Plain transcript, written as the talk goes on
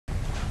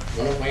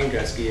One of Wayne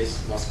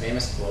Gretzky's most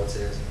famous quotes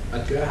is, "A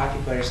good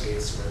hockey player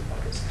skates where the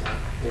puck is going."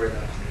 Where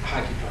the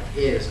hockey puck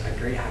is, a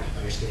great hockey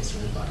player skates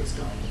where the puck is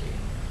going to be.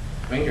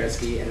 Wayne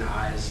Gretzky, in the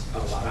eyes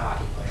of a lot of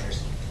hockey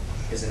players,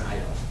 is an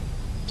idol.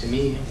 To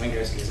me, Wayne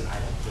Gretzky is an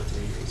idol for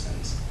three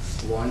reasons.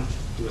 One,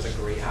 he was a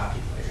great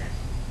hockey player.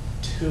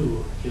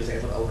 Two, he was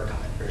able to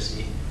overcome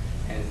adversity.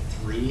 And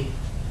three,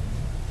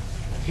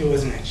 he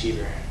was an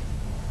achiever.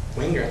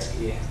 Wayne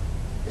Gretzky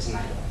is an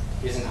idol.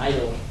 He is an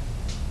idol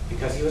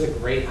because he was a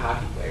great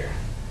hockey player.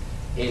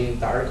 In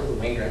the article, the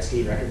Wayne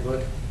Gretzky record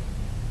book,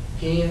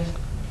 he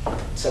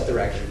set the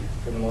record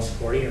for the most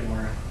 40 or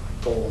more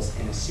goals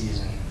in a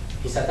season.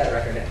 He set that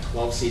record at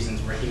 12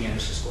 seasons where he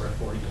managed to score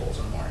 40 goals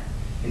or more.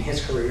 In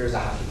his career as a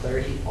hockey player,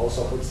 he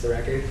also holds the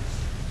record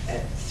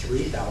at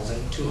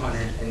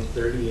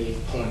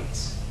 3,238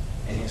 points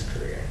in his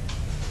career.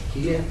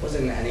 He was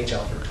in the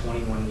NHL for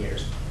 21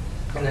 years.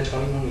 In the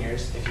 21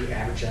 years, if you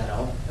average that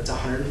out, that's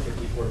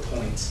 154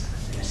 points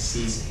in a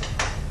season.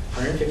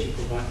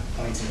 154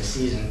 points in a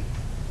season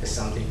is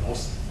something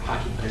most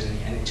hockey players in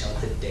the NHL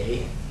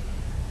today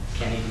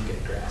can't even get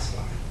a grasp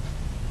on.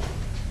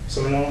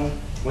 So we know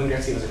Wayne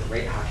Gretzky was a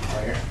great hockey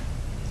player,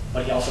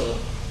 but he also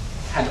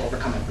had to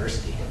overcome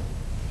adversity.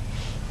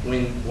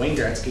 When Wayne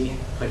Gretzky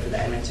played for the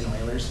Edmonton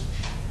Oilers,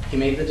 he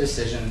made the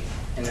decision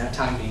in that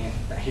time being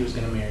that he was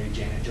going to marry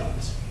Janet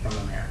Jones from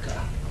America.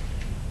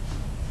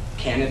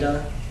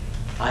 Canada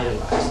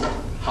idolized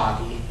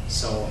hockey,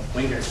 so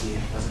Wayne Gretzky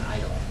was an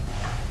idol,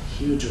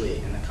 hugely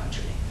in the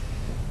country.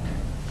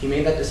 He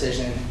made that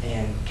decision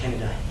and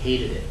Canada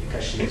hated it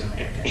because she was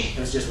American. It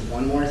was just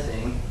one more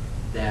thing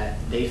that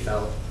they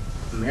felt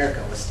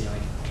America was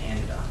stealing from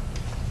Canada.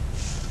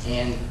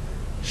 And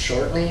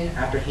shortly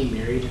after he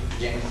married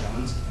Janet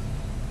Jones,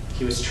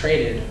 he was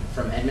traded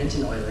from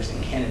Edmonton Oilers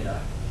in Canada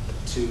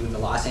to the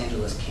Los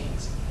Angeles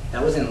Kings.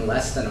 That was in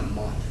less than a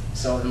month.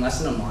 So in less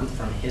than a month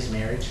from his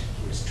marriage,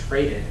 he was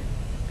traded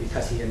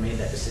because he had made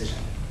that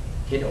decision.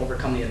 He had to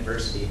overcome the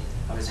adversity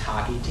of his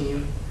hockey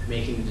team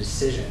making the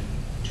decision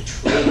to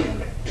trade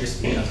him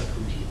just because of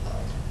who he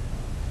loved.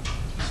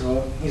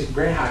 So he's a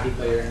great hockey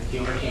player. He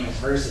overcame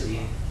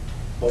adversity.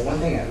 But one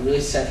thing that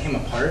really set him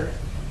apart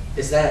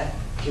is that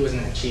he was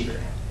an achiever.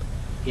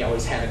 He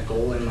always had a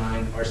goal in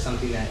mind or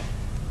something that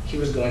he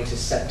was going to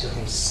set to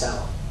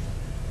himself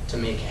to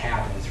make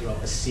happen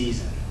throughout the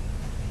season.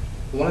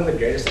 One of the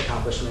greatest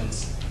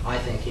accomplishments I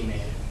think he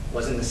made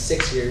was in the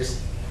 6 years,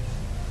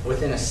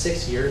 within a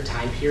 6-year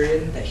time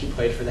period that he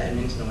played for the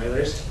Edmonton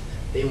Oilers,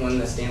 they won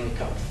the Stanley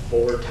Cup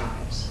 4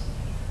 times.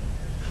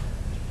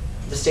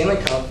 The Stanley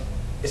Cup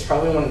is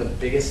probably one of the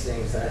biggest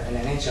things that an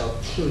NHL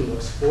team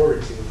looks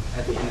forward to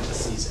at the end of the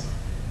season.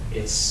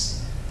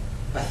 It's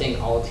a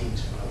thing all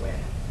teams want to win.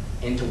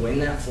 And to win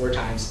that 4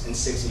 times in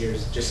 6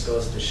 years just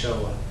goes to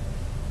show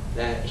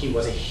that he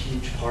was a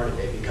huge part of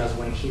it, because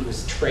when he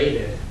was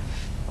traded,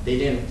 they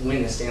didn't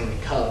win the Stanley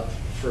Cup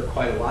for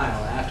quite a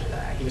while after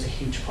that. He was a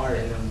huge part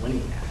in them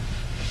winning that.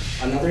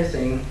 Another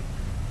thing,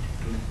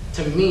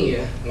 to me,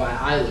 why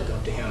I look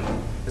up to him,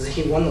 is that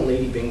he won the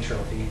Lady Byng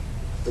Trophy.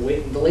 The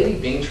Lady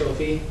Byng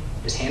Trophy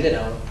is handed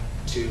out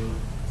to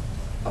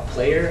a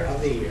player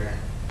of the year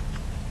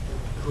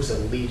who's a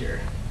leader.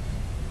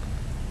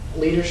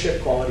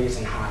 Leadership qualities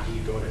in hockey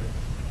go to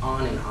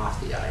on and off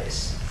the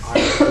ice are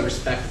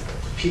respectable.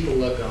 People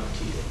look up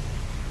to you.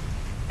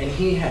 And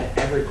he had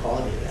every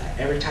quality of that.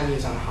 Every time he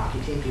was on a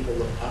hockey team, people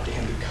looked up to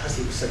him because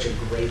he was such a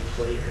great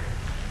player.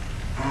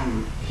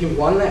 He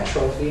won that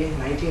trophy in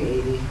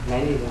 1980,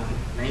 91,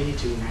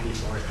 92,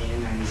 94,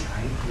 and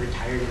 99. He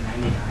retired in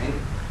 99.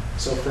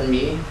 So for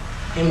me,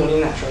 him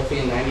winning that trophy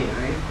in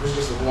 99 was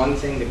just one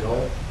thing to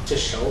go to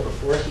show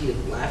before he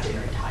left and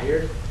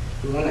retired.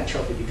 He won that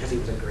trophy because he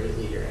was a great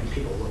leader and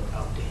people looked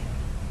up to him.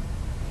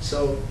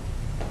 So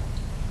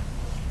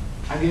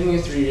I've given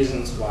you 3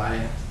 reasons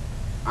why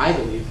I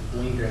believe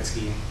Wayne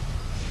Gretzky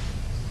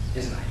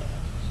is an idol.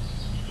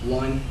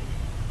 1,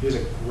 he was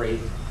a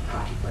great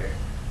hockey player.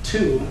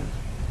 2,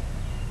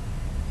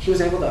 he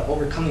was able to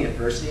overcome the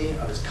adversity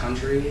of his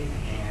country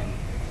and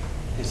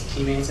his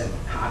teammates in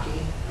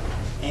hockey.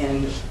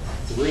 And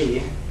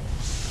 3,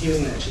 he was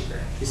an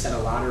achiever. He set a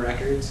lot of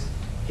records.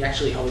 He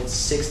actually holds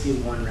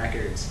 61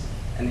 records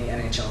in the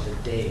NHL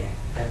today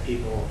that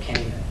people can't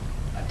even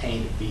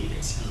attain to beat.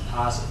 It's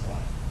impossible.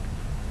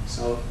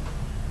 So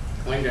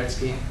Wayne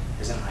Gretzky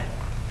is an idol,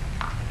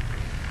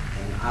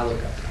 and I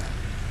look up to him.